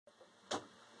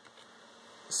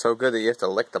So good that you have to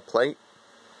lick the plate.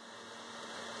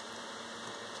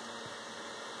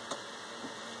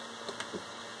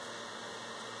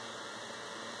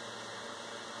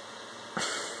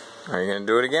 Are you going to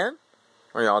do it again?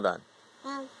 Or are you all done?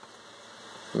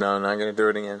 No, not going to do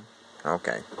it again?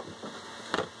 Okay.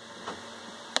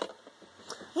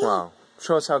 Wow.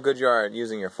 Show us how good you are at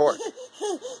using your fork.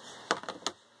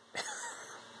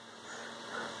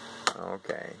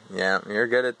 Okay. Yeah, you're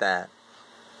good at that.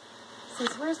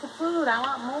 Says, where's the food? I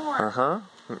want more. Uh-huh.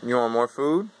 You want more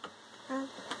food?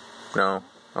 No.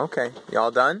 Okay. You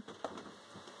all done?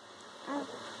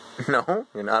 No?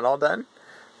 You're not all done?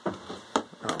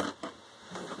 Oh.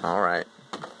 All right.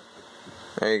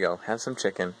 There you go. Have some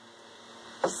chicken.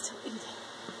 Still eating.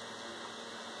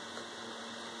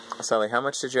 Sully, how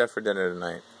much did you have for dinner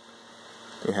tonight?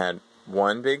 You had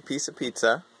one big piece of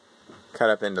pizza, cut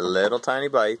up into little tiny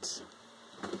bites.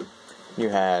 You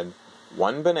had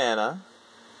one banana,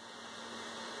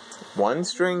 one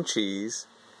string cheese,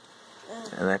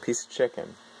 and that piece of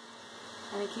chicken.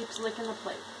 And he keeps licking the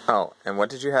plate. Oh, and what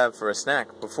did you have for a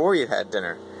snack before you had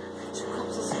dinner? 2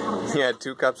 cups of strawberries. You had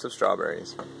 2 cups of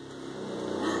strawberries.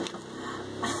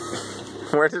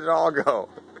 Where did it all go?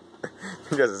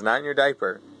 Because it's not in your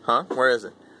diaper. Huh? Where is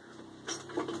it?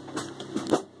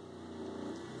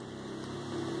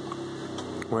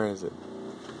 Where is it?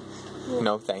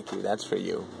 No, thank you. That's for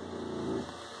you.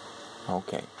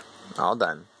 Okay. All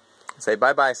done. Say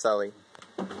bye-bye, Sully.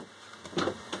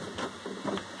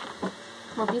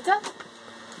 More pizza?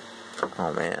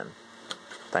 Oh, man.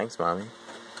 Thanks, Mommy.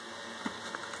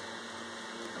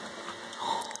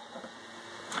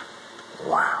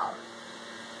 Wow.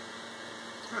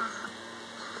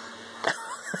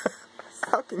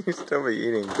 How can you still be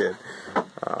eating, kid?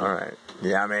 All right.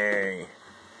 Yummy.